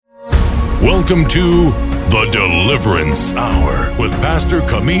Welcome to The Deliverance Hour with Pastor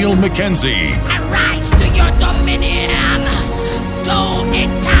Camille McKenzie. Arise to your dominion. Though it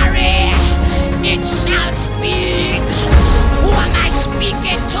tarry, it shall speak. Who am I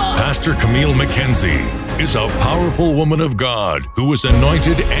speaking to? Pastor Camille McKenzie is a powerful woman of God who is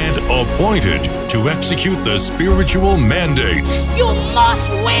anointed and appointed to execute the spiritual mandate. You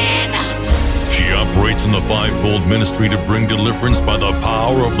must win. She operates in the fivefold ministry to bring deliverance by the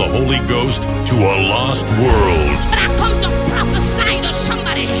power of the Holy Ghost to a lost world. But I come to prophesy to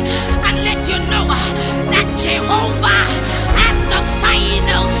somebody and let you know that Jehovah has the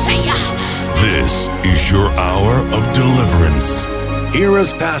final say. This is your hour of deliverance. Here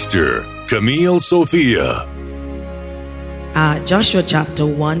is Pastor Camille Sophia. Joshua chapter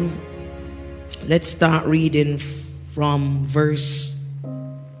 1. Let's start reading from verse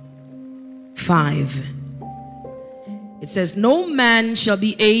 5. It says, no man shall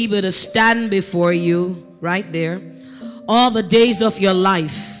be able to stand before you, right there, all the days of your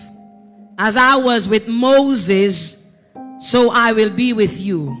life. As I was with Moses, so I will be with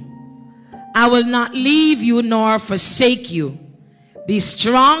you. I will not leave you nor forsake you. Be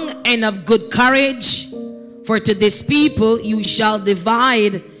strong and of good courage, for to this people you shall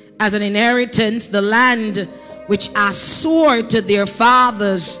divide as an inheritance the land which I swore to their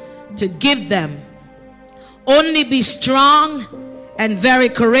fathers to give them. Only be strong and very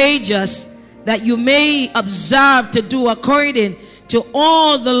courageous, that you may observe to do according to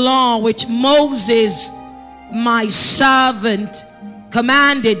all the law which Moses my servant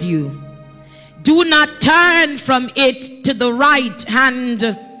commanded you. Do not turn from it to the right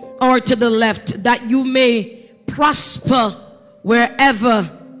hand or to the left, that you may prosper wherever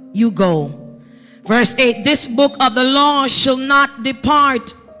you go. Verse 8, this book of the law shall not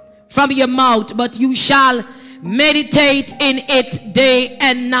depart from your mouth, but you shall meditate in it day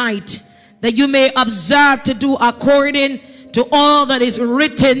and night, that you may observe to do according to all that is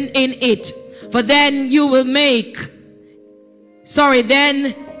written in it. For then you will make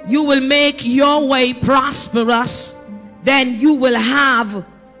your way prosperous, then you will have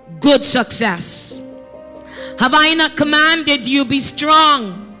good success. Have I not commanded you, be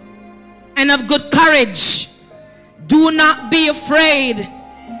strong and of good courage? Do not be afraid,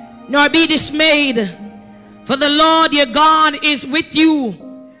 nor be dismayed, for the Lord your God is with you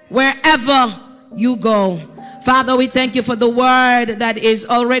wherever you go. Father, we thank you for the word that is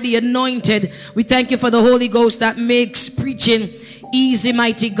already anointed. We thank you for the Holy Ghost that makes preaching easy,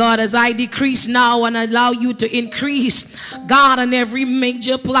 mighty God, as I decrease now and allow you to increase, God, on every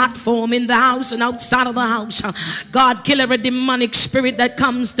major platform in the house and outside of the house. God, kill every demonic spirit that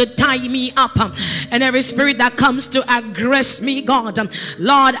comes to tie me up, and every spirit that comes to aggress me, God.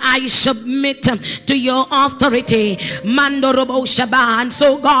 Lord, I submit to your authority. Mandorobo Shaba. And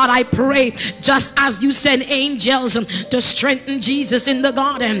so, God, I pray, just as you send angels to strengthen Jesus in the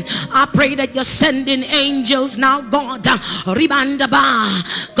garden, I pray that you're sending angels now, God. Ribandaba.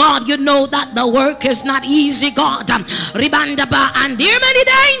 God, you know that the work is not easy, God. Ribandaba. And there many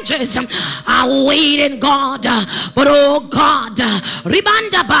dangers are waiting, God. But oh God,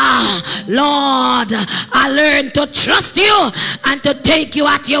 Ribandaba, Lord, I learned to trust you and to take you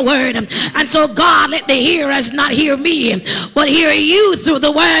at your word. And so, God, let the hearers not hear me, but hear you through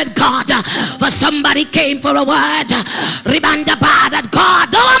the word, God. For somebody came for a word, Ribandaba, that God,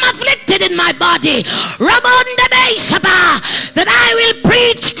 though I'm afflicted in my body, Rabondebe Shaba, that I will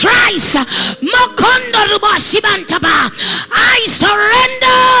preach Christ. Mokondo Ruba Shibantaba. I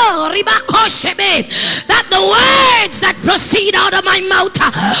surrender, Ribakoshebe, that the words that proceed out of my mouth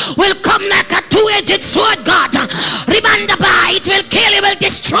will come like a two-edged sword, God. Ribandaba, it will kill, it will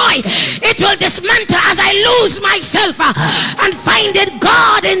destroy, it will dismantle as I lose myself and find it,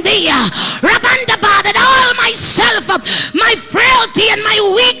 God, in thee. Rabandaba, that all myself, my frailty and my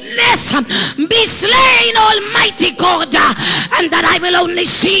weakness be slain, Almighty God, and that I will only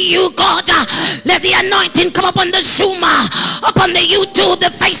see you, God. Let the anointing come upon the Zoom, upon the YouTube,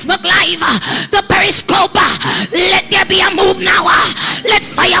 the Facebook Live, the Periscope. Let there be a move now. Let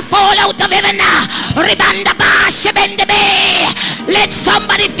fire fall out of heaven. Let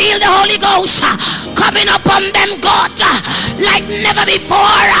somebody feel the Holy Ghost coming upon them, God, like never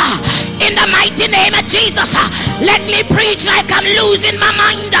before. In the mighty name of Jesus, let me preach like I'm losing my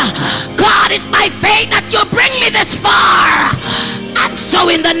mind. God, it's my faith that you bring me this far. And so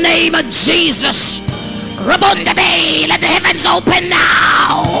in the name of Jesus, Rabondebe, let the heavens open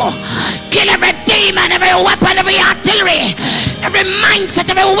now. Kill every demon, every weapon, every artillery, every mindset,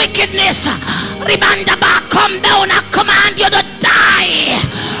 every wickedness. Ribandaba, come down, I command you to die.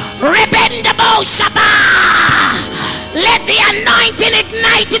 Rebendabo Shaba. Let the anointing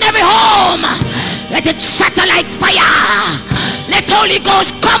ignite in every home. Let it shatter like fire. Let Holy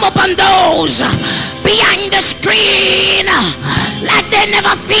Ghost come upon those behind the screen like they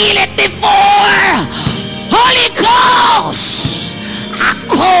never feel it before. Holy Ghost, I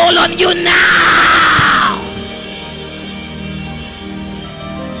call on you now.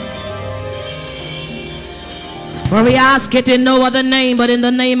 For we ask it in no other name but in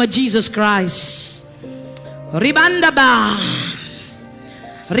the name of Jesus Christ. Ribandaba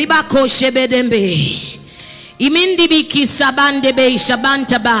Ribako Shebedembe Imindibiki Sabandebe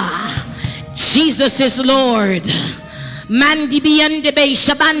Shabantaba. Jesus is Lord. Mandibiandebe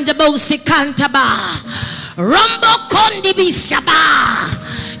Shabandabo Sikantaba Rumbo Kondibi Shaba.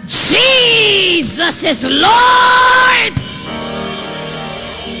 Jesus is Lord.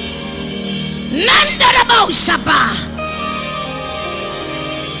 Nandarabo Shaba.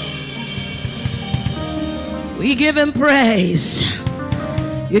 We give him praise.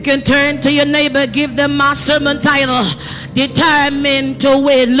 You can turn to your neighbor, give them my sermon title, Determined to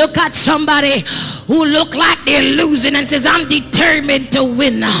Win. Look at somebody who look like they're losing and says, I'm determined to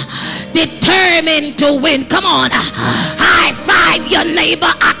win. Determined to win. Come on, high five your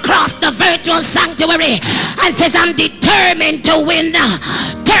neighbor across the virtual sanctuary and says, I'm determined to win.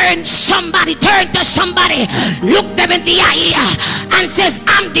 Turn to somebody, look them in the eye and says,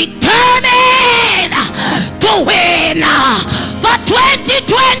 I'm determined to win. For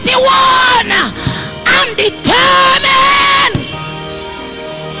 2021, I'm determined.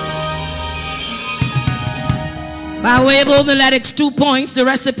 By way of homiletics, 2 points, the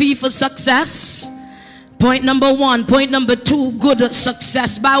recipe for success. Point number 1. Point number 2, good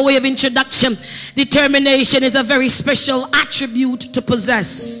success. By way of introduction, determination is a very special attribute to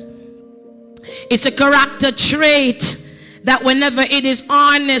possess. It's a character trait that whenever it is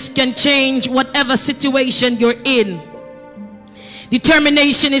harnessed can change whatever situation you're in.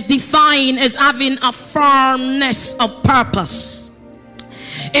 Determination is defined as having a firmness of purpose.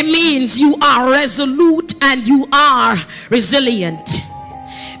 It means you are resolute and you are resilient.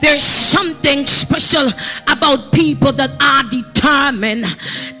 There's something special about people that are determined.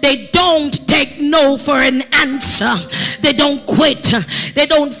 They don't take no for an answer. They don't quit. They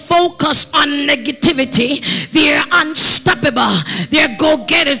don't focus on negativity. They're unstoppable. They're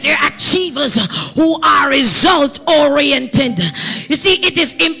go-getters. They're achievers who are result-oriented. You see, it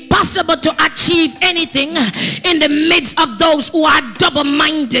is impossible to achieve anything in the midst of those who are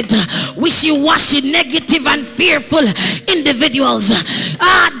double-minded, wishy-washy, negative and fearful individuals.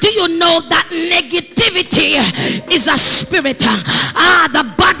 Do you know that negativity is a spirit?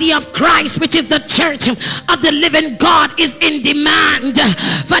 The body of Christ, which is the church of the living God, is in demand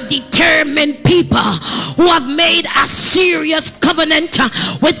for determined people who have made a serious covenant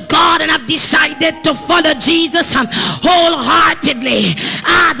with God and have decided to follow Jesus wholeheartedly.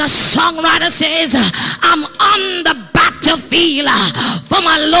 The songwriter says, I'm on the battlefield for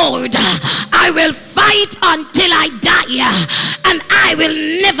my Lord. I will fight until I die, and I will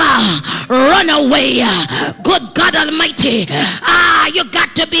never run away. Good God Almighty, you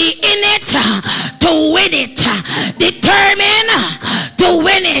got to be in it to win it. Determined to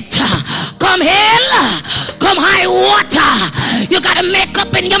win it. Come hell, come high water, you got to make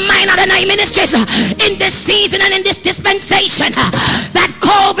up in your mind at the night ministries in this season and in this dispensation that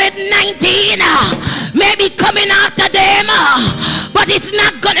COVID-19 may be coming after them, but it's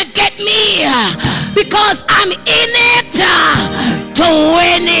not gonna get me because I'm in it to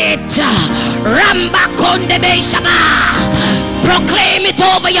win it. Ramba Kondebe Shaba. Proclaim it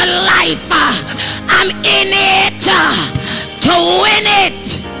over your life. I'm in it to win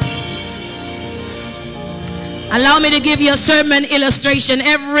it. Allow me to give you a sermon illustration.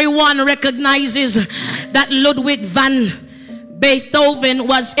 Everyone recognizes that Ludwig van Beethoven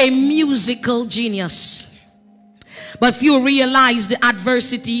was a musical genius. But few realize the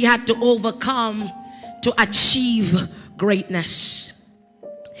adversity he had to overcome to achieve greatness.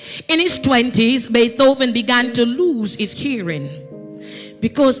 In his 20s, Beethoven began to lose his hearing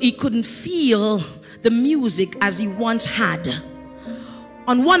because he couldn't feel the music as he once had.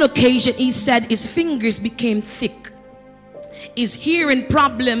 On one occasion, he said his fingers became thick. His hearing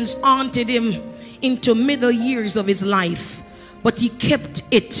problems haunted him into middle years of his life, but he kept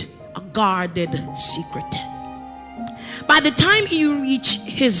it a guarded secret. By the time he reached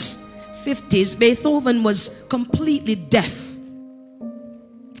his 50s, Beethoven was completely deaf,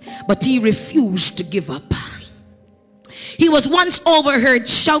 but he refused to give up. He was once overheard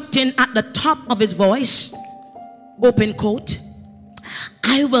shouting at the top of his voice, open quote,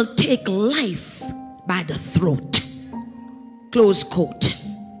 I will take life by the throat, close quote.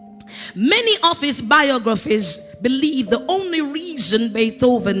 Many of his biographies believe the only reason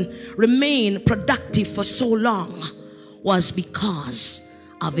Beethoven remained productive for so long was because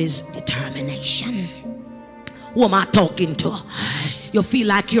of his determination. Who am I talking to? You feel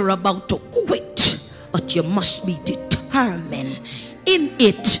like you're about to quit, but you must be determined in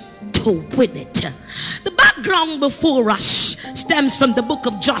it to win it. The background before us stems from the book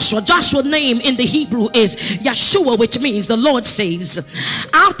of Joshua. Joshua's name in the Hebrew is Yeshua, which means the Lord saves.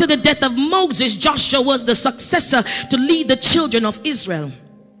 After the death of Moses, Joshua was the successor to lead the children of Israel.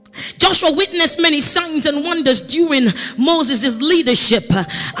 Joshua witnessed many signs and wonders during Moses' leadership.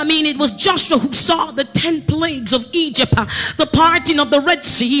 It was Joshua who saw the 10 plagues of Egypt, the parting of the Red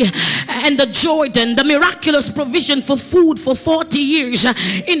Sea and the Jordan, the miraculous provision for food for 40 years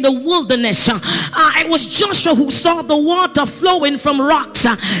in the wilderness. It was Joshua who saw the water flowing from rocks,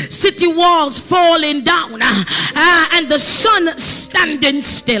 city walls falling down, and the sun standing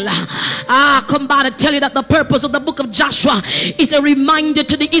still. Come by to tell you that the purpose of the book of Joshua is a reminder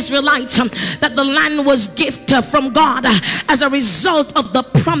to the Israelites that the land was gifted from God as a result of the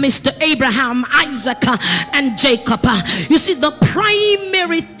promise to Abraham, Isaac, and Jacob. You see, the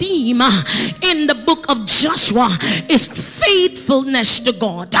primary theme in the book of Joshua is faithfulness to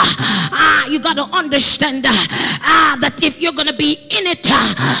God. You got to understand that if you're going to be in it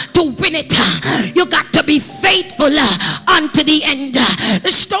to win it, you got to be faithful unto the end.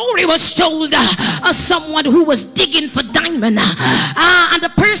 The story was told of someone who was digging for diamond, and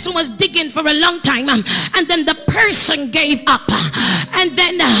the person was digging for a long time, and then the person gave up, and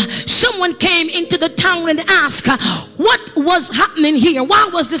then someone came into the town and asked what was happening here. Why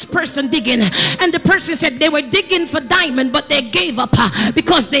was this person digging? And the person said they were digging for diamond, but they gave up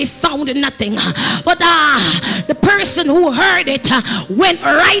because they found nothing. But the person who heard it went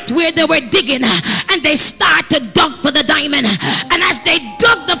right where they were digging, and they started dug for the diamond. And as they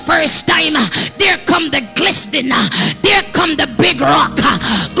dug the first time, there come the glistening, there come the big rock.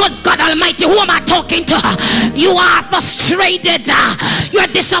 Good God Almighty, who am I talking to? You are frustrated, you're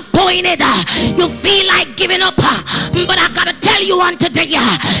disappointed, you feel like giving up, but I gotta tell you on today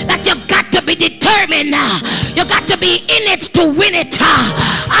that you got to be determined, you got to be in it to win it.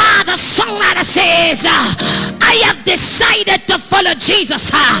 The songwriter says, I have decided to follow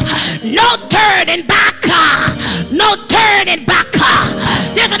Jesus, no turning back, no turning back.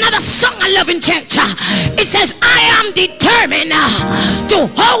 There's another song I love in church. It says, I am determined to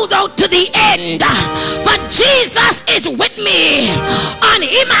hold out to the end, for Jesus is with me, on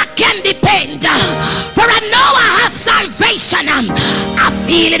him I can depend, for I know I have salvation. I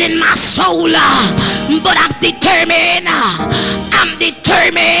feel it in my soul, but I'm determined. I'm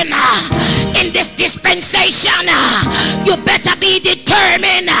determined. In this dispensation, you better be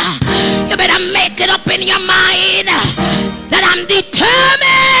determined. You better make it up in your mind that I'm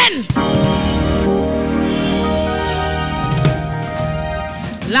determined.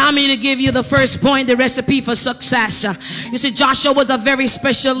 Allow me to give you the first point, the recipe for success. You see, Joshua was a very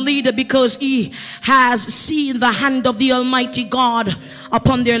special leader because he has seen the hand of the Almighty God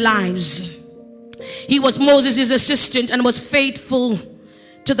upon their lives. He was Moses' assistant and was faithful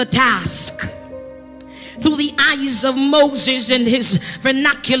to the task. Through the eyes of Moses and his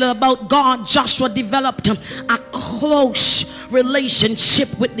vernacular about God, Joshua developed a close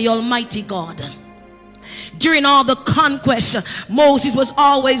relationship with the Almighty God. During all the conquests, Moses was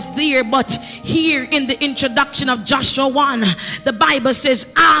always there, but here in the introduction of Joshua 1, the Bible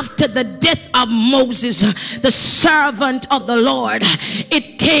says, after the death of Moses, the servant of the Lord,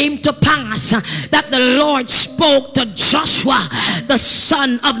 it came to pass that the Lord spoke to Joshua, the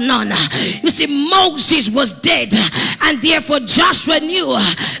son of Nun. You see, Moses was dead, and therefore Joshua knew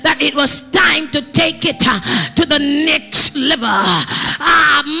that it was time to take it to the next level.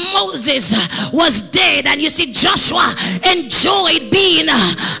 Moses was dead, and you see, Joshua enjoyed being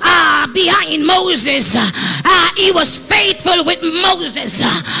behind Moses. He was faithful with Moses.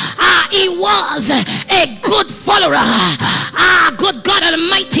 He was a good follower. Good God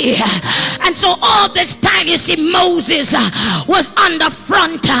Almighty. And so all this time, you see, Moses was on the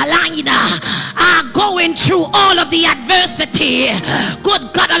front line, going through all of the adversity.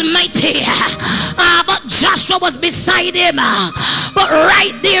 Good God Almighty. But Joshua was beside him. But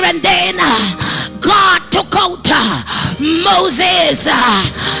right there and then, God took out Moses,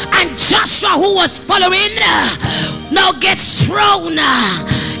 and Joshua, who was following, now gets thrown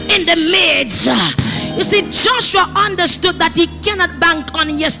in the midst. You see, Joshua understood that he cannot bank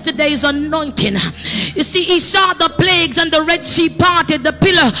on yesterday's anointing. You see, he saw the plagues and the Red Sea parted, the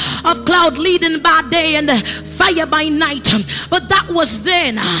pillar of cloud leading by day and the fire by night. But that was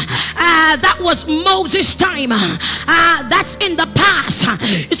then. That was Moses' time. That's in the past.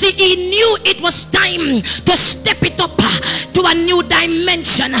 You see, he knew it was time to step it up to a new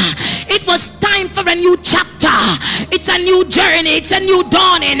dimension. It was time for a new chapter. It's a new journey. It's a new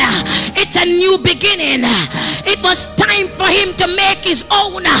dawning. It's a new beginning. It was time for him to make his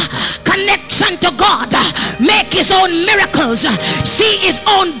own connection to God, make his own miracles, see his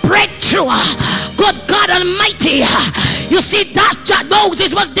own breakthrough. Good God Almighty. You see, that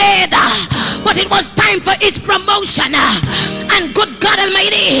Moses was dead, but it was time for his promotion. And good God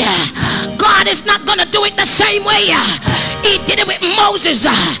Almighty, God is not gonna do it the same way he did it with Moses.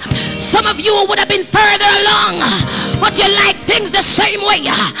 Some of you would have been further along, but you like things the same way.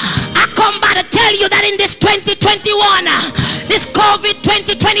 I come by to tell you that in this 2021, this COVID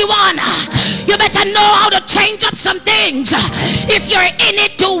 2021, you better know how to change up some things. If you're in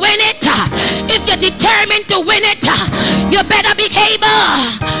it to win it, if you're determined to win it, you better be able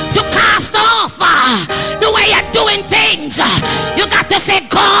to cast off the way you're doing things. You got to say,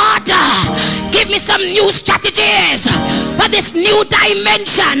 God, give me some new strategies for this new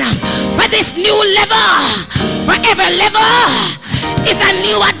dimension, for this new level. For every level is a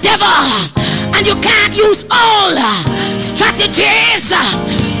new endeavor, and you can't use all strategies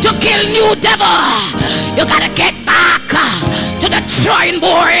to kill new devil. You gotta get back to the drawing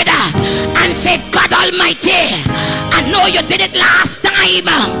board and say, God Almighty, I know you did it last time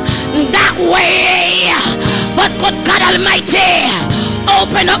that way, but good God Almighty,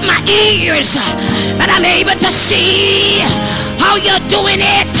 open up my ears that I'm able to see how you're doing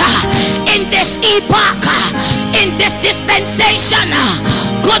it in this epoch, in this dispensation.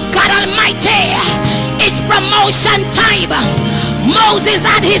 Good God Almighty, it's promotion time. Moses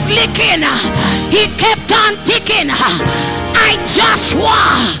had his licking, he kept on ticking. Joshua,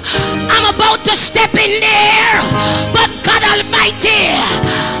 I'm about to step in there, but God Almighty,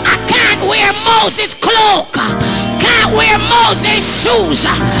 I can't wear Moses' cloak, can't wear Moses' shoes.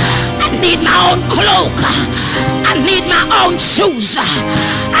 I need my own cloak, I need my own shoes.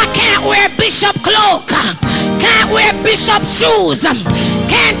 I can't wear bishop cloak, can't wear bishop shoes,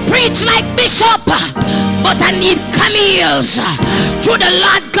 can't preach like bishop, but I need camels through the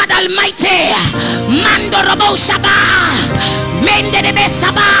Lord God Almighty. Mando Rabo Shaba, Mende de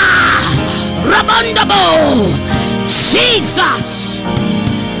Besaba, Rabondabo, Jesus.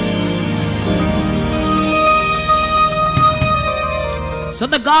 So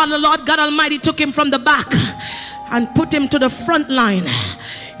the Lord God Almighty took him from the back and put him to the front line.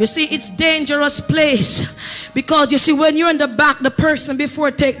 You see, it's a dangerous place, because you see, when you're in the back, the person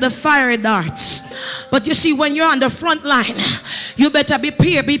before take the fiery darts. But you see, when you're on the front line, you better be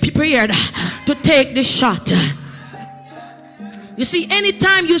prepared to take the shot. You see,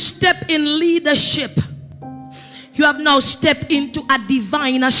 anytime you step in leadership, you have now stepped into a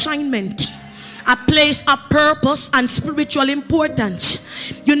divine assignment, a place of purpose and spiritual importance.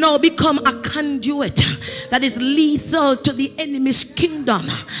 You now become a conduit that is lethal to the enemy's kingdom.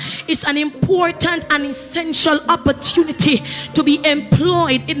 It's an important and essential opportunity to be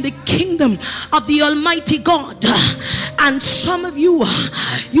employed in the kingdom of the Almighty God. And some of you,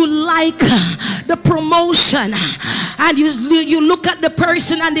 you like the promotion, and you look at the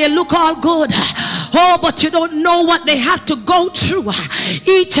person and they look all good. Oh, but you don't know what they have to go through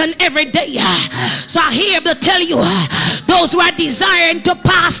each and every day. So I'm here to tell you, those who are desiring to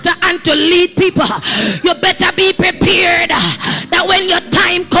pastor and to lead people, you better be prepared that when your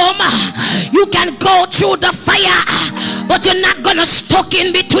time comes, you can go through the fire, but you're not gonna stuck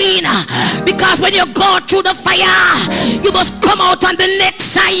in between, because when you go through the fire, you must come out on the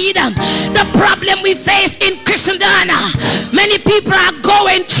next side. The problem we face in Christendom, many people are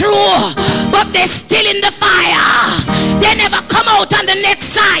going through, but they're still in the fire. They never come out on the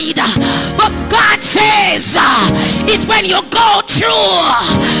next side. But God says, it's when you go through,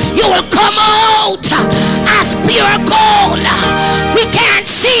 you will come out as pure gold. We can't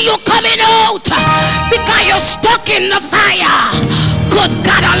see you coming out because you're stuck in the fire. Good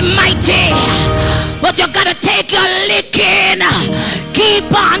God Almighty. But you gotta take your licking, keep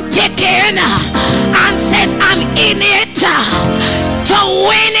on ticking, and says, I'm in it to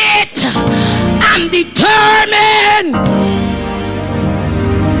win it. I'm determined.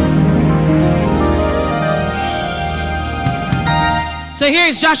 So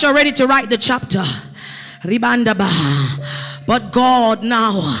here's Joshua ready to write the chapter. Ribandaba. But God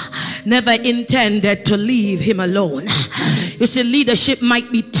now never intended to leave him alone. You see, leadership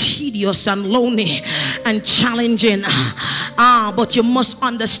might be tedious and lonely, and challenging. But you must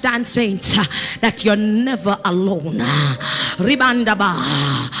understand, saints, that you're never alone. Ribandaba.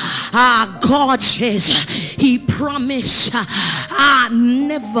 God says he promised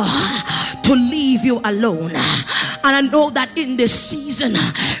never to leave you alone. And I know that in this season,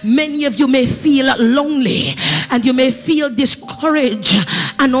 many of you may feel lonely and you may feel discouraged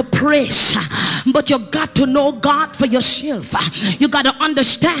and oppressed. But you got to know God for yourself. You got to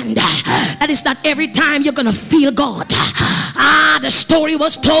understand that it's not every time you're going to feel God. The story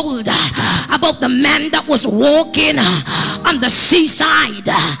was told about the man that was walking on the seaside.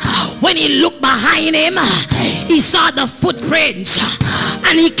 When he looked behind him, he saw the footprints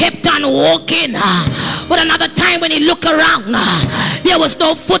and he kept on walking. But another time when he looked around, there was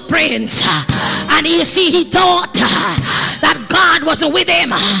no footprints. And you see, he thought that God wasn't with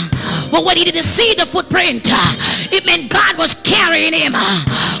him. But when he didn't see the footprint, it meant God was carrying him.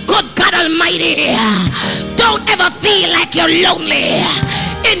 Good God Almighty, don't ever feel like you're lonely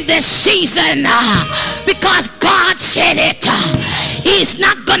in this season, because God said it. He's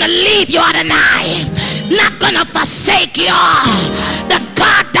not gonna leave you out of night, not gonna forsake you. The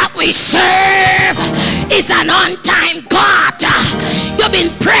God that we serve is an on-time God. You've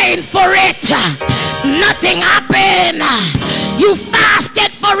been praying for it, nothing happened. You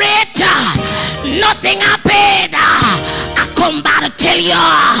fasted for it, nothing happened. I come by to tell you,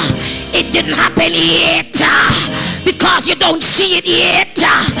 it didn't happen yet. Because you don't see it yet,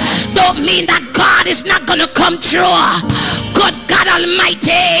 don't mean that God is not gonna come true. Good God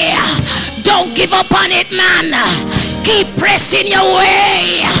Almighty, don't give up on it, man. Keep pressing your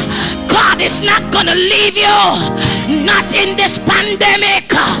way. God is not gonna leave you, not in this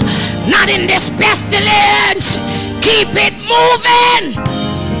pandemic, not in this pestilence. Keep it moving.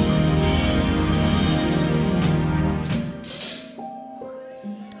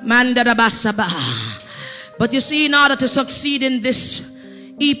 Mandarabasaba. But you see, in order to succeed in this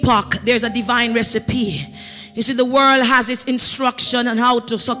epoch, there's a divine recipe. You see, the world has its instruction on how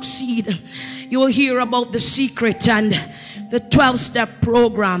to succeed. You will hear about the secret and the 12-step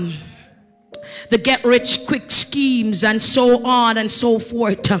program, the get-rich-quick schemes, and so on and so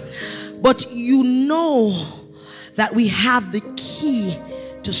forth. But you know that we have the key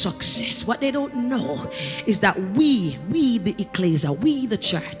to success. What they don't know is that we the ecclesia, we the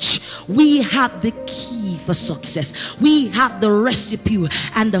church, we have the key for success. We have the recipe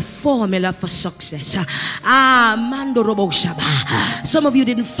and the formula for success. Some of you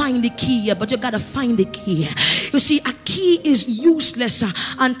didn't find the key yet, but you gotta find the key. You see, a key is useless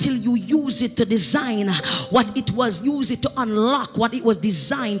until you use it to design what it was, use it to unlock what it was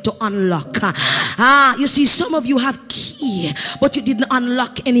designed to unlock. You see, some of you have key, but you didn't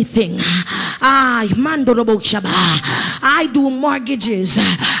unlock anything. I do mortgages,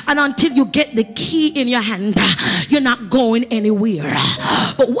 and until you get the key in your hand, you're not going anywhere.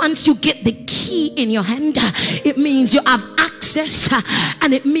 But once you get the key in your hand, it means you have access,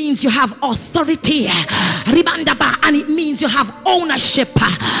 and it means you have authority, and it means you have ownership.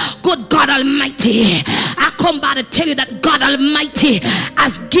 Good God Almighty, I come by to tell you that God Almighty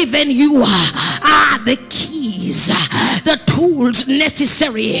has given you the keys, the tools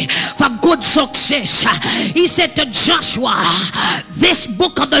necessary for good success. He said to Joshua, this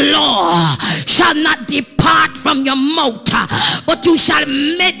book of the law shall not depart from your mouth, but you shall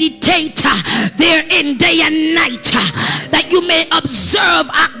meditate therein day and night, that you may observe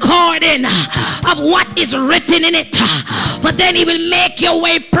according of what is written in it. For then he will make your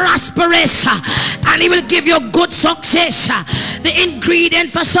way prosperous, and he will give you good success. The ingredient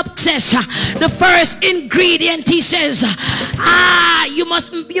for success, the first ingredient, he says, you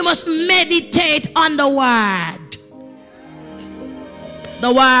must meditate on the word.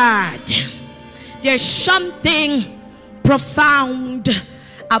 The word. There's something profound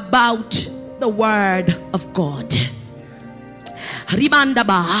about the word of God.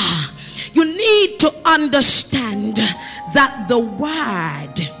 Ribandaba. You need to understand that the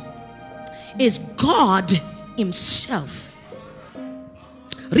word is God himself.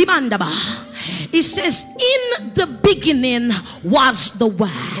 Ribandaba. It says, in the beginning was the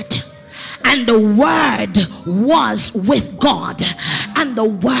word, and the word was with God, and the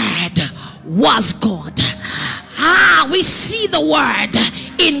word was God. We see the word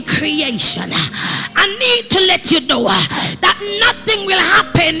in creation. I need to let you know that nothing will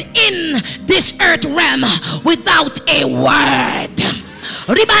happen in this earth realm without a word.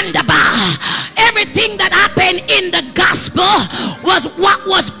 Ribandaba. Everything that happened in the gospel was what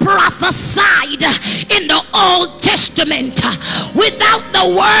was prophesied in the Old Testament. Without the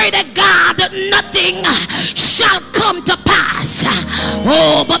word of God, nothing shall come to pass. us.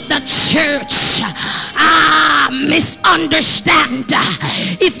 Oh, but the church misunderstand.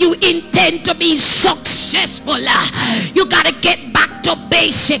 If you intend to be successful, you got to get back to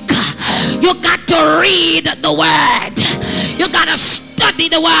basic. You got to read the word. You got to study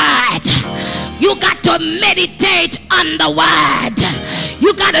the word. You got to meditate on the word.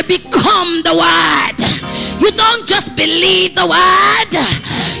 You got to become the word. You don't just believe the word.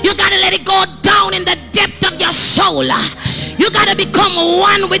 You got to let it go down in the depth of your soul. You got to become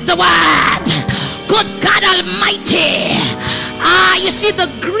one with the word. Good God Almighty. You see, the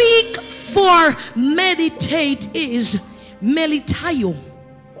Greek for meditate is melitaio,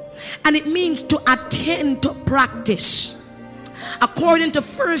 and it means to attend to practice. According to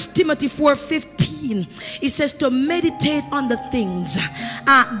 1 Timothy 4:15, it says to meditate on the things,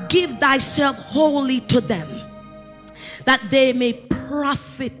 give thyself wholly to them, that they may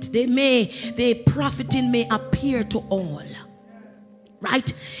profit, their profiting may appear to all.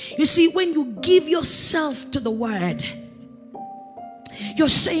 Right? You see, when you give yourself to the word, you're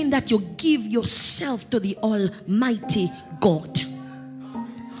saying that you give yourself to the Almighty God.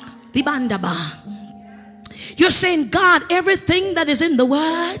 The bandaba. You're saying, God, everything that is in the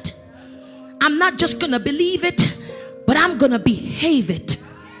word, I'm not just going to believe it, but I'm going to behave it.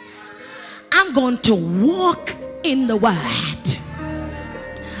 I'm going to walk in the word.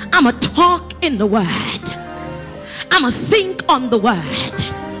 I'm going to talk in the word. I'm going to think on the word.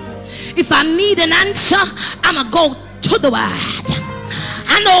 If I need an answer, I'm going to go to the word.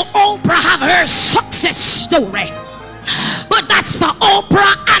 I know Oprah have her success story, but that's for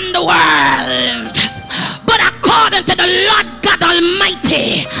Oprah and the world. But according to the Lord God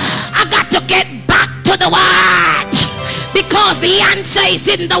Almighty, I got to get back to the word, because the answer is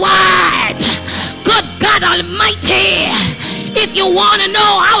in the word. Good God Almighty, if you want to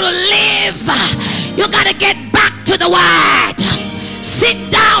know how to live, you got to get back to the word. Sit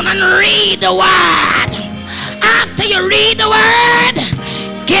down and read the word. After you read the word,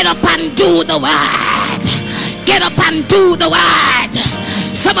 get up and do the word. Get up and do the word.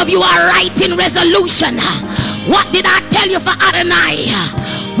 Some of you are writing resolution. What did I tell you for Adonai?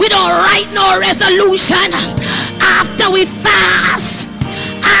 We don't write no resolution. After we fast,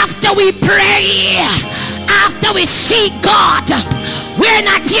 after we pray, after we seek God, we're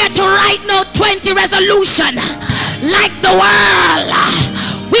not here to write no 20 resolution like the world.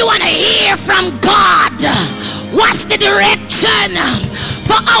 We want to hear from God. What's the direction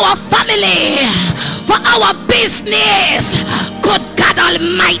for our family, for our business? Good God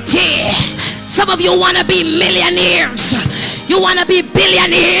Almighty. Some of you want to be millionaires. You want to be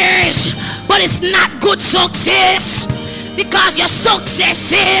billionaires, but it's not good success, because your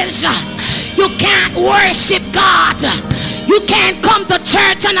success is you can't worship God. You can't come to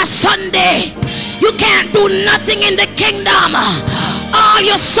church on a Sunday. You can't do nothing in the kingdom. All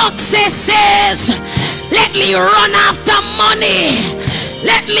your success is, let me run after money.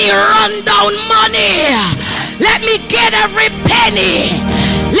 Let me run down money. Let me get every penny.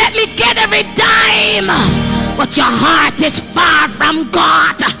 Let me get every dime. But your heart is far from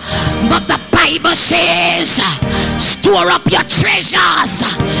God. But the Bible says, store up your treasures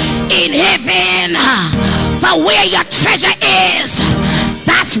in heaven. For where your treasure is,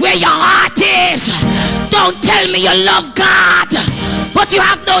 that's where your heart is. Don't tell me you love God, but you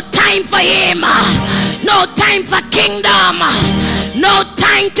have no time for him. No time for kingdom. No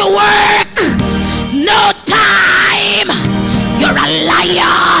time to work. No time. You're a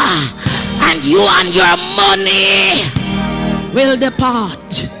liar, and you and your money will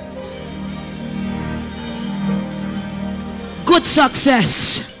depart. Good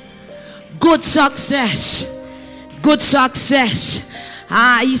success. Good success. Good success.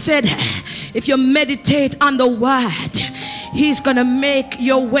 He said, if you meditate on the word, he's gonna make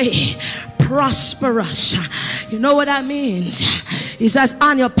your way prosperous. You know what that means? He says,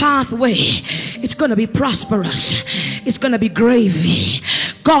 on your pathway, it's gonna be prosperous. It's gonna be gravy.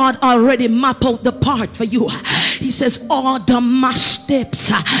 God already mapped out the part for you. He says, order my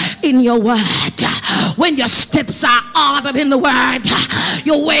steps in your word. When your steps are ordered in the word,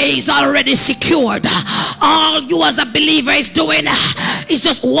 your way is already secured. All you as a believer is doing is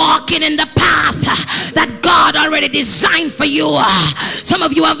just walking in the path that God already designed for you. Some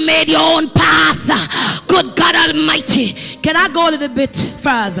of you have made your own path. Good God Almighty. Can I go a little bit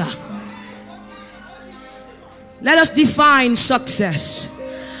further? Let us define success.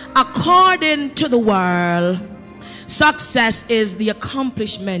 According to the world, success is the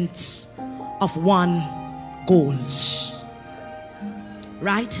accomplishments of one goals.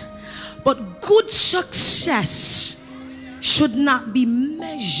 Right? But good success should not be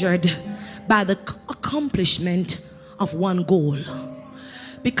measured by the accomplishment of one goal.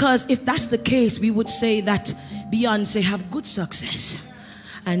 Because if that's the case, we would say that Beyonce have good success,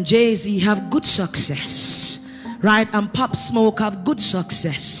 and Jay-Z have good success, right? And Pop Smoke have good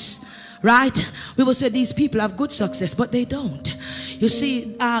success, right? We will say these people have good success, but they don't. You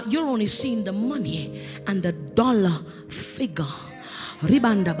see, you're only seeing the money and the dollar figure.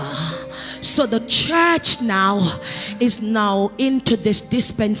 Ribandaba. So the church now is now into this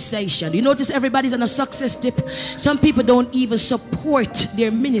dispensation. You notice everybody's on a success dip. Some people don't even support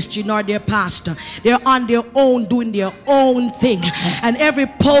their ministry nor their pastor. They're on their own doing their own thing, and every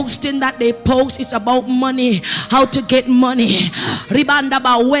posting that they post is about money, how to get money.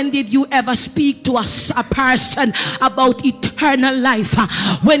 Ribandaba. When did you ever speak to a person about eternal life?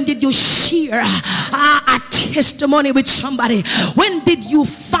 When did you share a testimony with somebody? When did you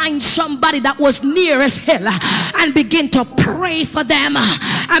find somebody that was near as hell and begin to pray for them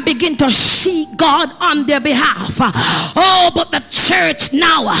and begin to seek God on their behalf? Oh, but the church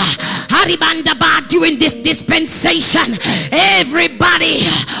now, Haribandaba, during this dispensation, everybody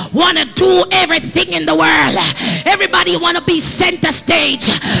want to do everything in the world. Everybody want to be center stage.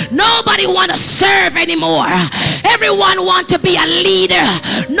 Nobody want to serve anymore. Everyone want to be a leader.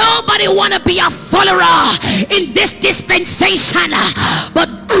 Nobody want to be a follower in this dispensation. But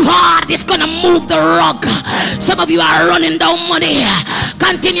God is going to move the rug. Some of you are running down money.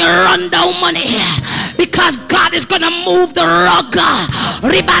 Continue run down money, because God is going to move the rug.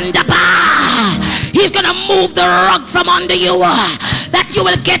 Ribandaba. He's going to move the rug from under you, that you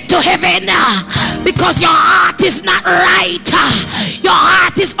will get to heaven, because your heart is not right. Your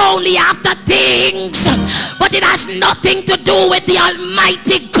heart is only after things, but it has nothing to do with the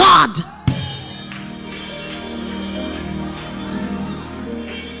Almighty God.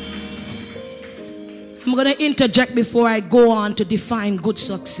 I'm going to interject before I go on to define good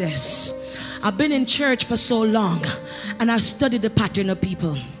success. I've been in church for so long, and I've studied the pattern of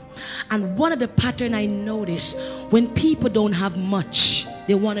people. And one of the pattern I notice, when people don't have much,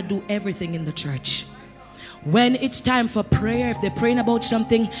 they want to do everything in the church. When it's time for prayer, if they're praying about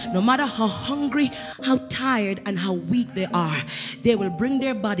something, no matter how hungry, how tired, and how weak they are, they will bring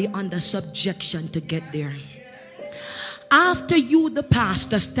their body under subjection to get there. After you, the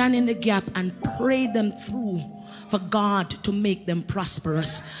pastor, stand in the gap and pray them through for God to make them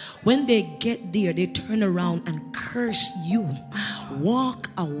prosperous, when they get there, they turn around and curse you, walk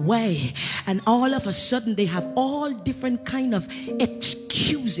away, and all of a sudden they have all different kind of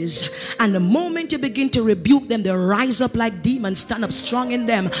excuses. And the moment you begin to rebuke them, they rise up like demons, stand up strong in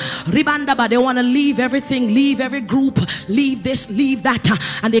them. Ribandaba, they want to leave everything, leave every group, leave this, leave that,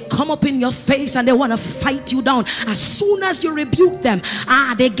 and they come up in your face and they want to fight you down. As soon as you rebuke them,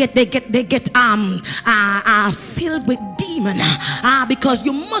 they get filled with demon, because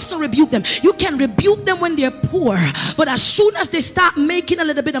you must rebuke them. You can rebuke them when they're poor, but as soon as they start making a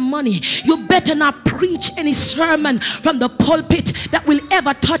little bit of money, you better not preach any sermon from the pulpit that will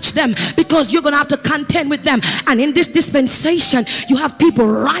ever touch them, because you're gonna have to contend with them. And in this dispensation, you have people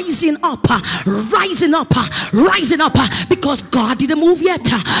rising up, because God didn't move yet,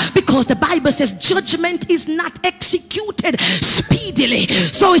 because the Bible says judgment is not executed speedily.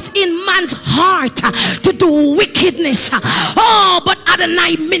 So it's in man's heart to do wickedness. Oh, but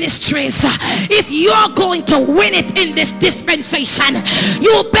Adonai Ministries, if you're going to win it in this dispensation,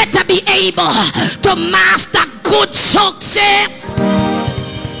 you better be able to master good success.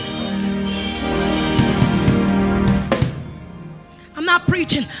 I'm not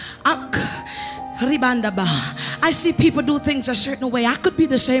preaching. I see people do things a certain way. I could be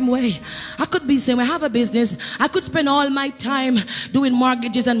the same way. I could be the same way. I have a business. I could spend all my time doing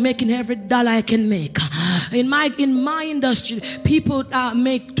mortgages and making every dollar I can make. In my industry, people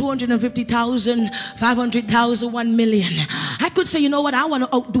make 250,000, 500,000, 1 million. I could say, you know what? I want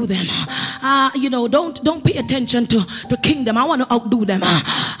to outdo them. Don't pay attention to the kingdom. I want to outdo them.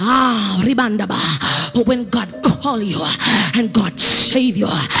 But when God call you and God save you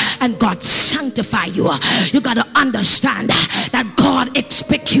and God sanctify you, you got to understand that God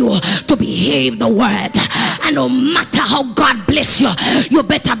expects you to behave the word. And no matter how God bless you, you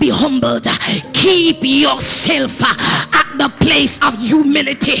better be humbled. Keep yourself at the place of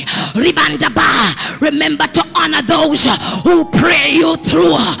humility. Remember to honor those who pray you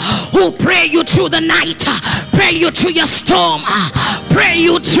through, the night, pray you through your storm, pray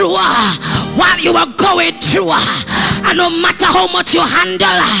you through while you are going through. And no matter how much you handle,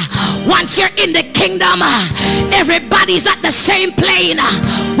 once you're in the kingdom, everybody's at the same plane.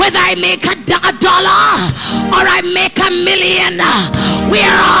 Whether I make $1 or I make $1 million, we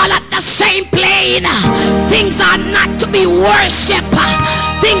are all at the same plane. Things are not to be worshipped.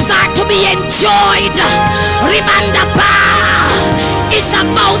 things are to be enjoyed. It's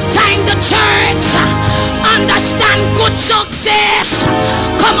about time the church understand good success.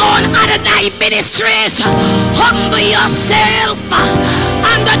 Come on, Adonai Ministries, humble yourself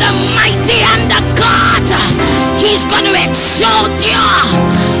under the mighty hand of God. He's going to exalt you.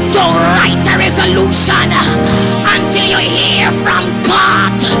 Don't write a resolution until you hear from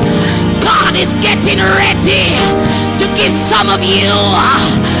God. God is getting ready to give some of you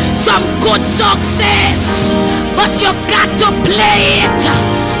some good success, but you got to play it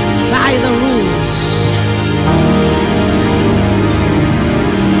by the rules.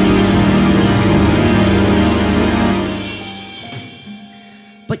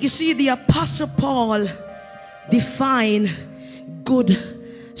 But you see, the Apostle Paul defined good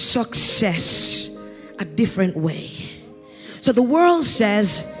success a different way. So the world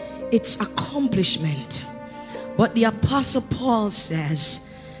says it's accomplishment, but the Apostle Paul says,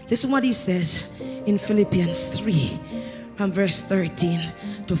 listen what he says in Philippians 3 from verse 13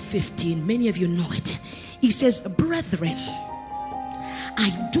 to 15. Many of you know it. He says, brethren,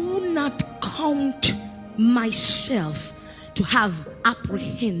 I do not count myself to have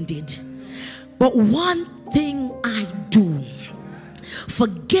apprehended, but one thing I do,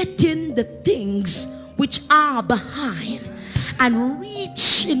 forgetting the things which are behind and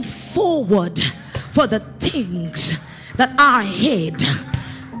reaching forward for the things that are ahead,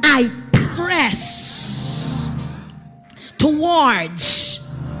 I press towards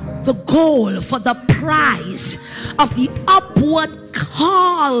the goal for the prize of the upward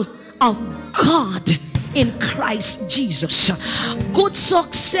call of God in Christ Jesus. Good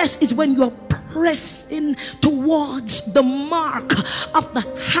success is when you're pressing towards the mark of the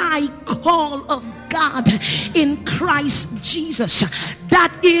high call of God in Christ Jesus.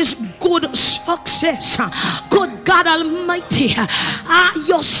 That is good success. Good God Almighty,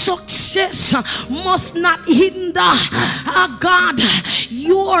 your success must not hinder God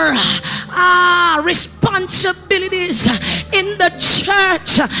your responsibilities in the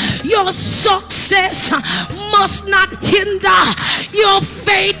church. Your success must not hinder your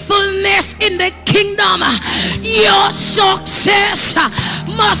faithfulness in the kingdom. Your success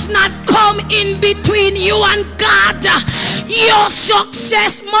must not come in between you and God. Your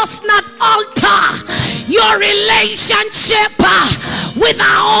success must not alter your relationship with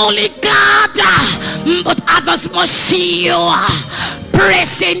our holy God, but others must see you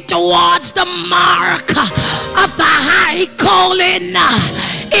pressing towards the mark of the high calling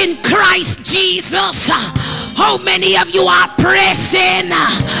in Christ Jesus. How many of you are pressing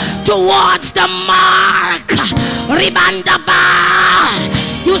towards the mark? Ribandaba.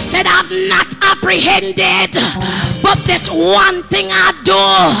 You said I've not apprehended, but this one thing I do,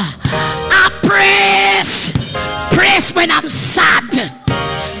 I press when I'm sad,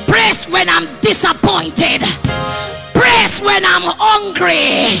 press when I'm disappointed, press when I'm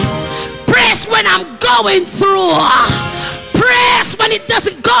hungry, press when I'm going through, press when it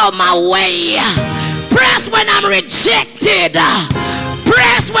doesn't go my way, press when I'm rejected,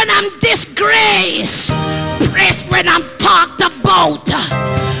 press when I'm disgraced, press when I'm talked about,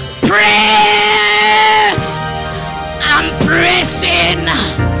 press. I'm pressing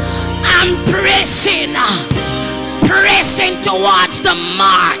towards the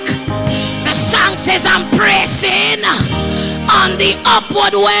mark. The song says I'm pressing on the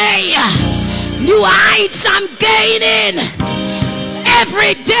upward way. New heights I'm gaining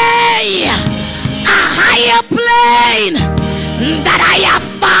every day. A higher plane that I have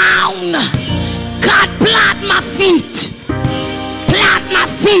found. God, plant my feet, plant my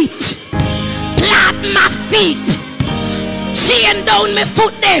feet, plant my feet. Chain down my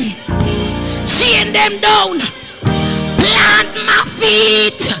foot them, chain them down. Plant my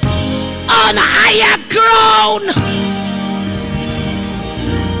feet on higher ground.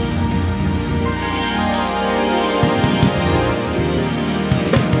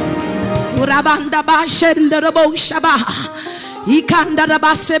 Urabanda ba shenda rabo shaba, ikanda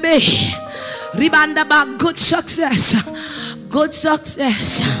raba sebe, ribanda ba. Good success, good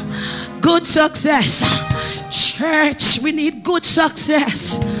success, good success. Church, we need good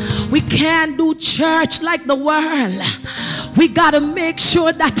success. We can't do church like the world. We got to make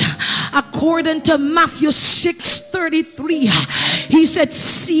sure that according to Matthew 6:33, he said,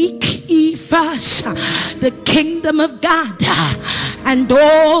 seek ye first the kingdom of God and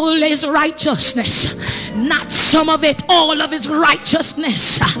all his righteousness, not some of it, all of his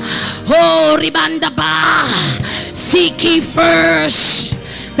righteousness. Oh, ribandaba, seek ye first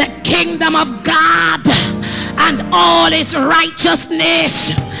the kingdom of God and all his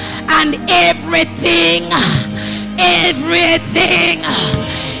righteousness, and everything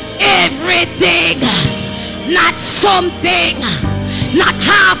everything, not something, not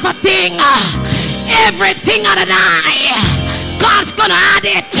half a thing, everything out of an eye. God's gonna add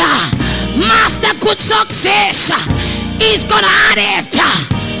it. Master good success, he's gonna add it.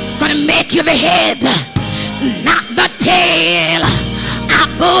 Gonna make you the head, not the tail.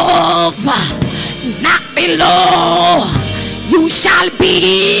 Above, not below. You shall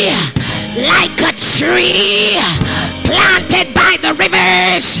be like a tree planted by the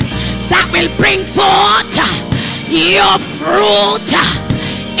rivers that will bring forth your fruit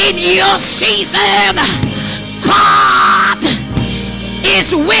in your season. God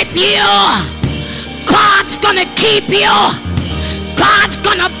is with you. God's gonna keep you. God's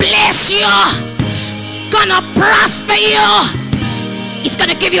gonna bless you, gonna prosper you. He's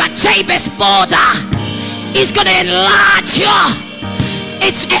gonna give you a Jabez border. He's gonna enlarge you.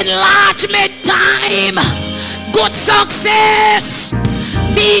 It's enlargement time. Good success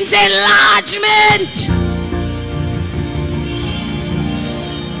means enlargement.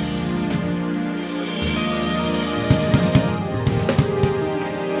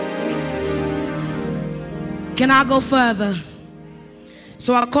 Can I go further?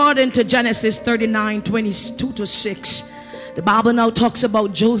 So according to Genesis 39:22-6, the Bible now talks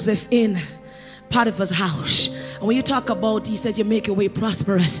about Joseph in Potiphar's house. And when you talk about, he says you make your way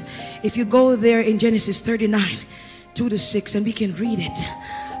prosperous. If you go there in Genesis 39:2-6, and we can read it.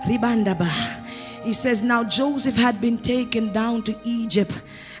 Ribandaba. He says, now Joseph had been taken down to Egypt,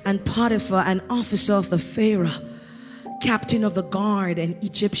 and Potiphar, an officer of the Pharaoh, captain of the guard, an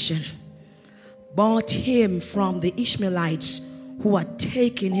Egyptian, bought him from the Ishmaelites who had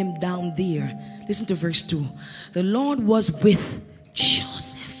taken him down there. Listen to verse 2. The Lord was with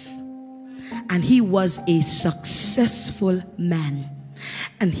Joseph, and he was a successful man,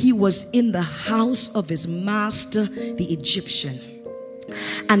 and he was in the house of his master the Egyptian.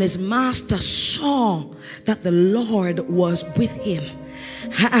 And his master saw that the Lord was with him,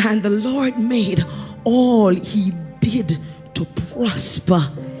 and the Lord made all he did to prosper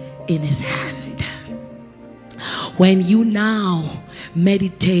in his hand. When you now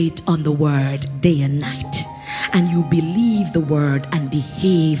meditate on the word day and night, and you believe the word and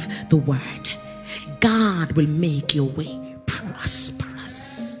behave the word, God will make your way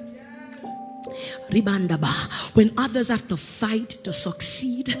prosperous. Ribandaba. When others have to fight to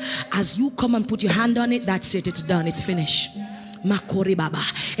succeed, as you come and put your hand on it, that's it, it's done, it's finished. Makori Baba.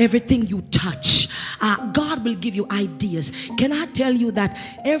 Everything you touch, God will give you ideas. Can I tell you that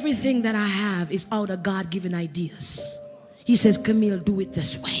everything that I have is out of God-given ideas? He says, Camille, do it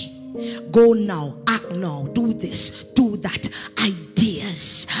this way. Go now, act now, do this, do that.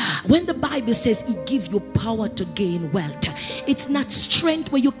 Ideas. When the Bible says he gives you power to gain wealth, it's not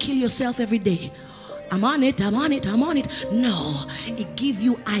strength where you kill yourself every day. I'm on it, I'm on it, I'm on it. No, it gives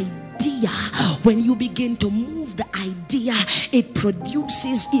you idea. When you begin to move the idea, it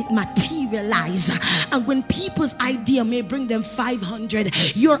produces, it materializes. And when people's idea may bring them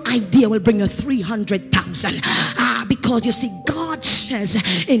 500, your idea will bring you 300,000. Because you see, God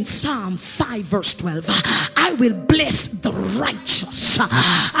says in Psalm 5 verse 12, I will bless the righteous.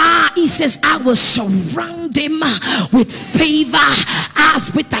 He says, I will surround him with favor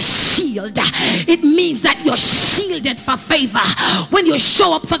as with a shield. It means that you're shielded for favor. When you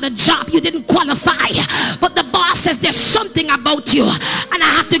show up for the job, you didn't qualify, but the boss says there's something about you and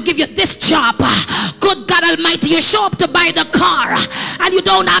I have to give you this job. Good God Almighty, you show up to buy the car and you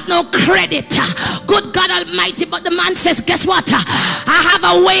don't have no credit. Good God Almighty, but the man says, guess what? I have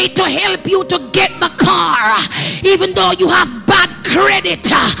a way to help you to get the car, even though you have bad credit.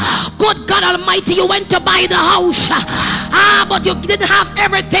 Good God Almighty, you went to buy the house, but you didn't have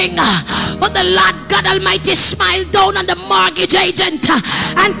everything. But the Lord God Almighty smiled down on the mortgage agent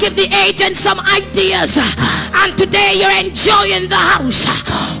and give the agent some ideas, and today you're enjoying the house.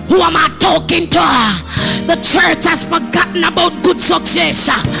 Who am I talking to? The church has forgotten about good success.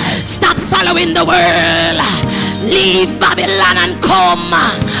 Stop following the world. Leave Babylon and come.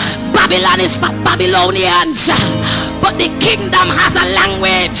 Babylon is for Babylonians, but the kingdom has a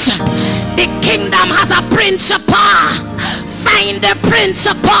language. The kingdom has a principle. Find the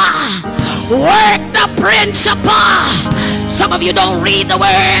principle. Work the principle. Some of you don't read the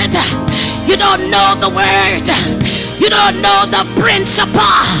word. You don't know the word. You don't know the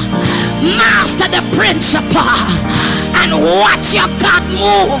principle. Master the principle and watch your God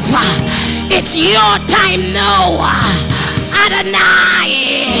move. It's your time now.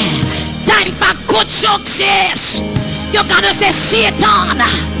 Adonai. Time for good success. You gotta say, Satan,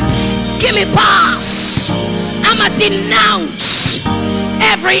 give me pass. I'ma denounce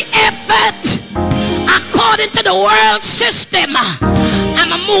every effort according to the world system.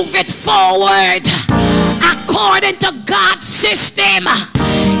 I'ma move it forward. forward according to God's system.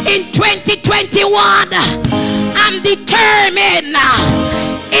 In 2021, I'm determined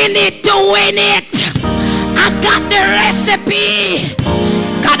in it to win it. I got the recipe.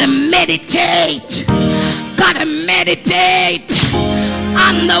 Gotta meditate. Gotta meditate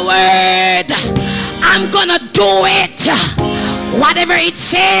on the word. I'm gonna do it. Whatever it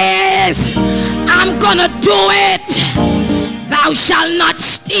says, I'm gonna do it. Thou shalt not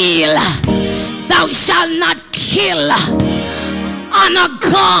steal. Thou shalt not kill. Honor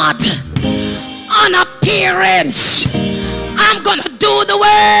God. Honor parents. I'm gonna do the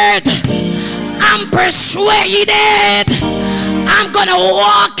word. I'm persuaded. I'm gonna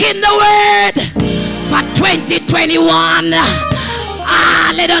walk in the word for 2021.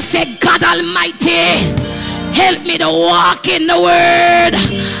 Let us say, God Almighty, help me to walk in the word.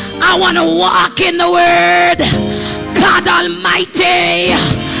 I want to walk in the word. God Almighty,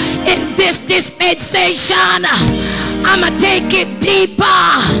 in this dispensation, I'ma take it deeper.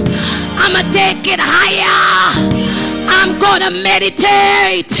 I'ma take it higher. I'm gonna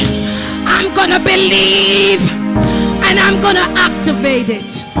meditate. I'm gonna believe. And I'm gonna activate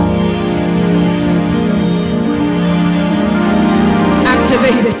it.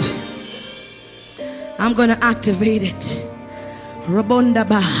 Activate it. I'm gonna activate it.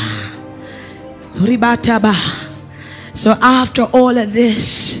 Rabondaba. Ribataba. So after all of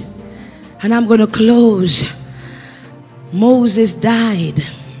this, and I'm gonna close. Moses died.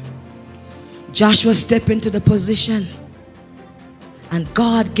 Joshua stepped into the position, and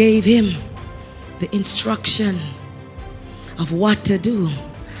God gave him the instruction of what to do.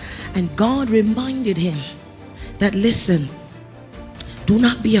 And God reminded him that, listen, do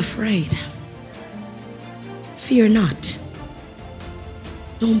not be afraid. Fear not.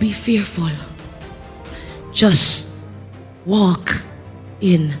 Don't be fearful. Just walk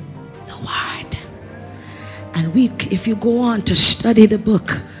in the word. And if you go on to study the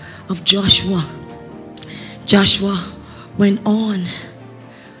book of Joshua, Joshua went on.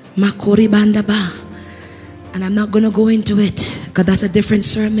 Makori bandaba. And I'm not going to go into it because that's a different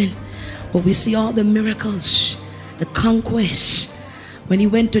sermon. But we see all the miracles, the conquests. When he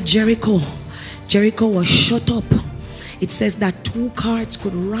went to Jericho, Jericho was shut up. It says that 2 carts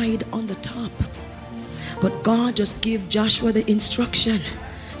could ride on the top. But God just gave Joshua the instruction,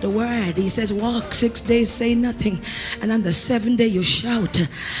 the word. He says, walk 6 days, say nothing, and on the 7th day you shout.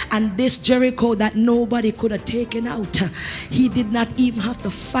 And this Jericho that nobody could have taken out, he did not even have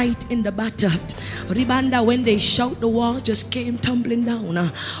to fight in the battle. Ribanda, when they shout, the walls just came tumbling down.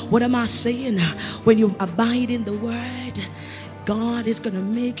 What am I saying? When you abide in the word, God is going to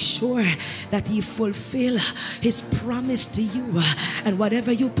make sure that he fulfill his promise to you. And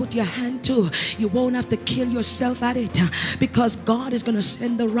whatever you put your hand to, you won't have to kill yourself at it, because God is going to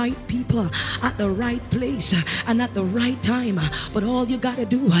send the right people at the right place and at the right time. But all you got to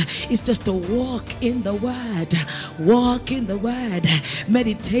do is just to walk in the word. Walk in the word.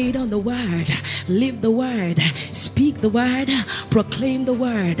 Meditate on the word. Live the word. Speak the word. Proclaim the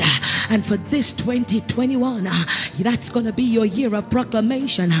word. And for this 2021, that's going to be your year of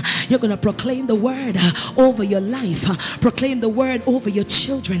proclamation. You're going to proclaim the word over your life. Proclaim the word over your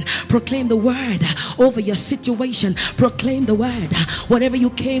children. Proclaim the word over your situation. Proclaim the word. Whatever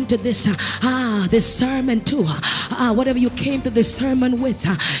you came to this sermon to, whatever you came to this sermon with,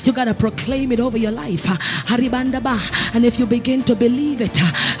 you got to proclaim it over your life. And if you begin to believe it,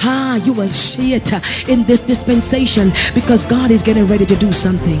 you will see it in this dispensation, because God is getting ready to do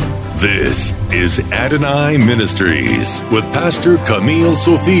something. This is Adonai Ministries with Pastor Camille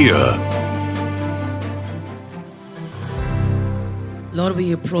Sophia. Lord,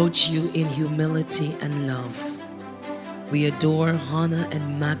 we approach you in humility and love. We adore, honor,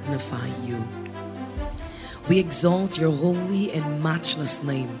 and magnify you. We exalt your holy and matchless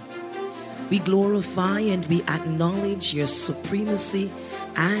name. We glorify and we acknowledge your supremacy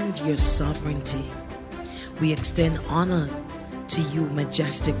and your sovereignty. We extend honor to you,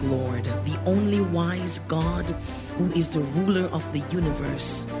 majestic Lord, the only wise God who is the ruler of the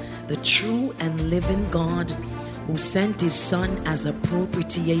universe, the true and living God who sent his son as a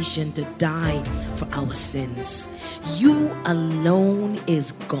propitiation to die for our sins. You alone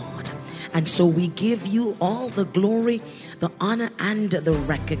is God. And so we give you all the glory, the honor, and the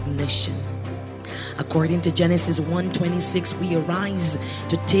recognition. According to Genesis 1:26, we arise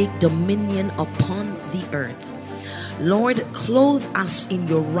to take dominion upon the earth. Lord, clothe us in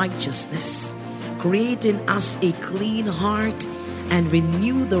your righteousness. Create in us a clean heart and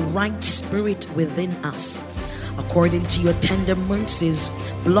renew the right spirit within us. According to your tender mercies,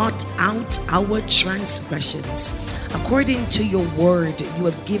 blot out our transgressions. According to your word, you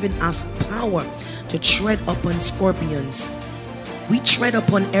have given us power to tread upon scorpions. We tread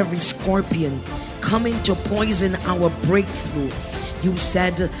upon every scorpion coming to poison our breakthrough. You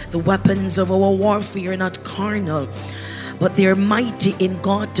said the weapons of our warfare are not carnal, but they're mighty in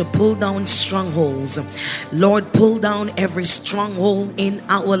God to pull down strongholds. Lord, pull down every stronghold in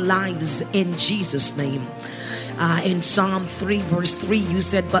our lives in Jesus' name. In Psalm 3 verse 3 you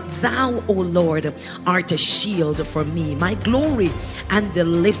said, but thou, O Lord, art a shield for me, my glory and the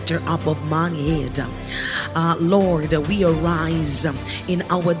lifter up of mine head. Lord, we arise in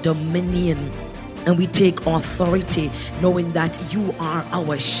our dominion and we take authority knowing that you are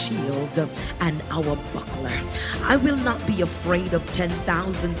our shield and our buckler. I will not be afraid of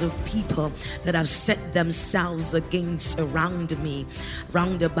 10,000s of people that have set themselves round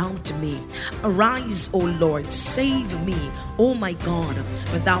about me. Arise, O Lord, save me, O my God,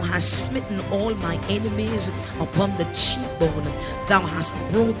 for thou hast smitten all my enemies upon the cheekbone. Thou hast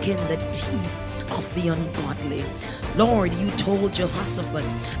broken the teeth of the ungodly. Lord, you told Jehoshaphat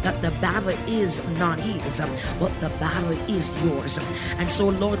that the battle is not his, but the battle is yours. And so,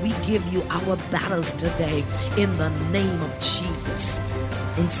 Lord, we give you our battles today in the name of Jesus.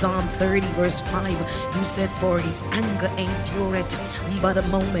 In Psalm 30 verse 5 you said, for his anger endureth but a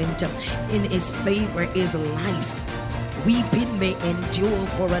moment, in his favor is life. Weeping may endure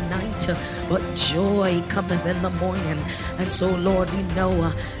for a night, but joy cometh in the morning. And so, Lord, we know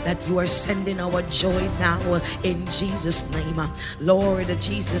that you are sending our joy now in Jesus' name. Lord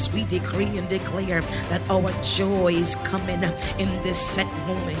Jesus, we decree and declare that our joy is coming in this set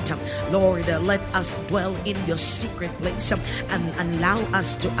moment. Lord, let us dwell in your secret place and allow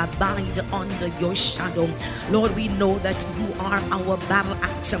us to abide under your shadow. Lord, we know that you are our battle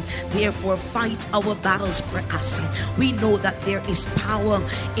axe. Therefore, fight our battles for us. We know that there is power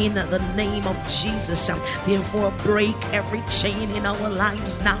in the name of Jesus. Therefore, break every chain in our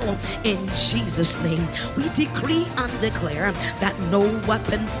lives now in Jesus' name. We decree and declare that no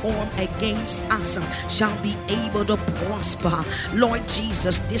weapon formed against us shall be able to prosper. Lord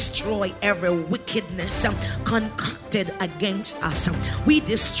Jesus, destroy every wickedness concocted against us. We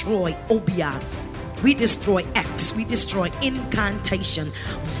destroy Obia. We destroy X, we destroy incantation,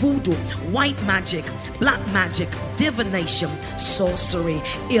 voodoo, white magic, black magic, divination, sorcery,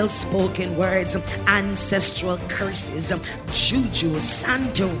 ill-spoken words, ancestral curses, juju,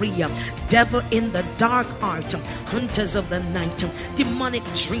 santeria, devil in the dark art, hunters of the night, demonic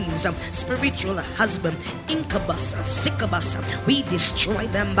dreams, spiritual husband, incubus, succubus. We destroy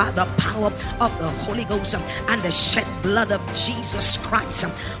them by the power of the Holy Ghost and the shed blood of Jesus Christ.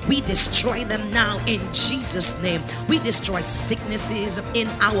 We destroy them now in Jesus' name. We destroy sicknesses in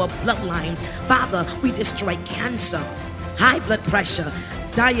our bloodline. Father, we destroy cancer, high blood pressure,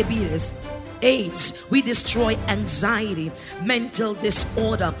 diabetes, AIDS. We destroy anxiety, mental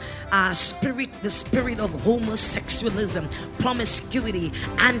disorder, the spirit of homosexualism, promiscuity,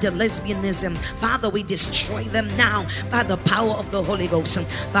 and lesbianism. Father, we destroy them now by the power of the Holy Ghost.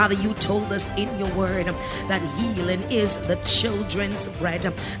 Father, you told us in your word that healing is the children's bread.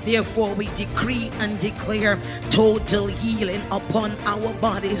 Therefore, we decree and declare total healing upon our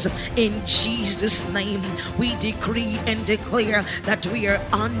bodies in Jesus' name. We decree and declare that we are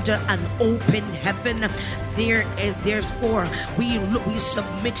under an open heaven. Therefore, we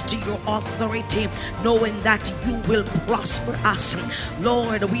submit to your authority, knowing that you will prosper us.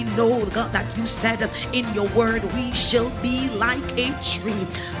 Lord, we know, God, that you said in your word, we shall be like a tree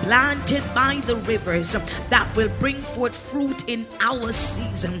planted by the rivers that will bring forth fruit in our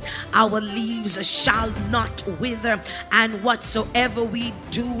season. Our leaves shall not wither, and whatsoever we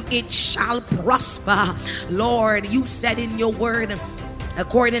do, it shall prosper. Lord, you said in your word,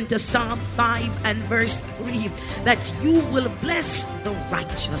 according to Psalm 5 and verse 3, that you will bless the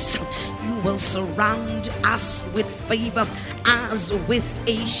righteous. You will surround us with favor as with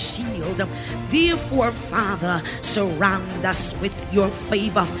a shield. Therefore, Father, surround us with your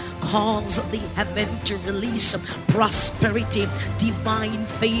favor. Cause the heaven to release prosperity, divine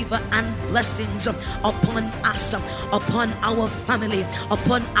favor and blessings upon us, upon our family,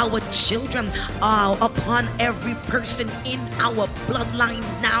 upon our children, upon every person in our bloodline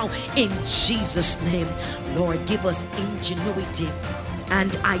now in Jesus' name. Lord, give us ingenuity.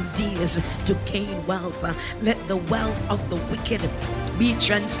 and ideas to gain wealth. Let the wealth of the wicked be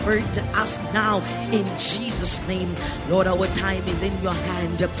transferred to us now in Jesus' name. Lord, our time is in your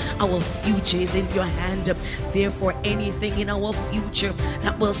hand. Our future is in your hand. Therefore, anything in our future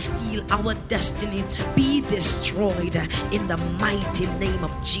that will steal our destiny be destroyed in the mighty name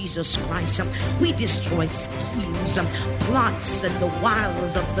of Jesus Christ. We destroy schemes, plots, and the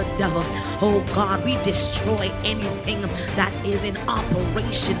wiles of the devil. Oh God, we destroy anything that is in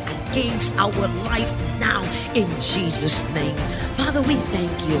operation against our life now in Jesus' name. Father, we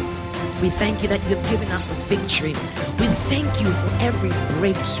thank you. We thank you that you've given us a victory. We thank you for every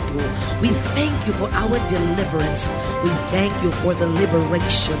breakthrough. We thank you for our deliverance. We thank you for the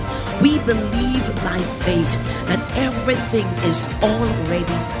liberation. We believe by faith that everything is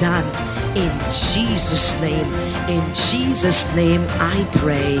already done. In Jesus' name. In Jesus' name I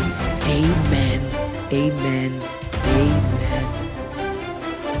pray. Amen. Amen. Amen.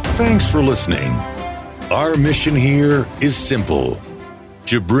 Thanks for listening. Our mission here is simple: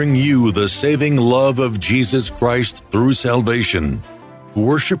 to bring you the saving love of Jesus Christ through salvation.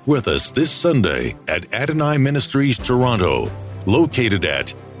 Worship with us this Sunday at Adonai Ministries Toronto, located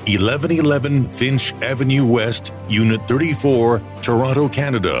at 1111 Finch Avenue West, Unit 34, Toronto,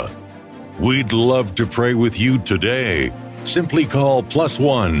 Canada. We'd love to pray with you today. Simply call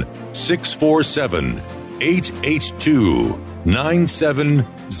 +1 647 882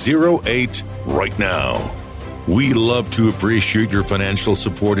 9708 right now. We love to appreciate your financial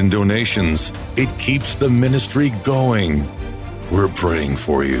support and donations. It keeps the ministry going. We're praying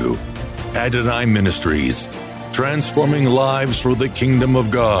for you. Adonai Ministries, transforming lives for the kingdom of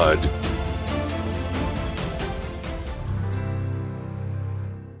God.